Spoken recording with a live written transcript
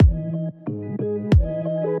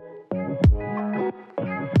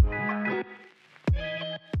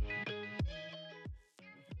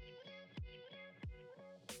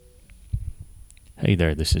Hey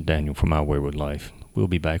there, this is Daniel from My Wayward Life. We'll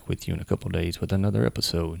be back with you in a couple days with another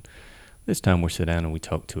episode. This time we sit down and we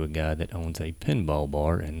talk to a guy that owns a pinball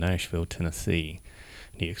bar in Nashville, Tennessee.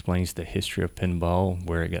 He explains the history of pinball,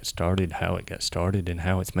 where it got started, how it got started, and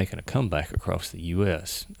how it's making a comeback across the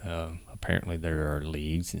U.S. Apparently there are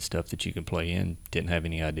leagues and stuff that you can play in. Didn't have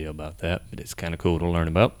any idea about that, but it's kind of cool to learn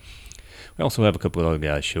about. We also have a couple of other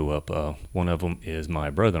guys show up. One of them is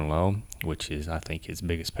my brother-in-law, which is, I think, his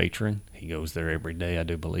biggest patron. He goes there every day, I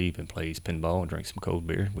do believe, and plays pinball and drinks some cold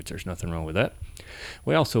beer, which there's nothing wrong with that.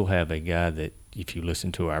 We also have a guy that, if you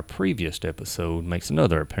listen to our previous episode, makes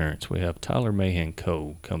another appearance. We have Tyler Mahan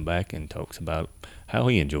Coe come back and talks about how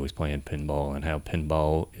he enjoys playing pinball and how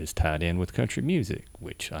pinball is tied in with country music,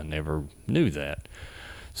 which I never knew that.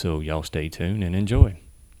 So y'all stay tuned and enjoy.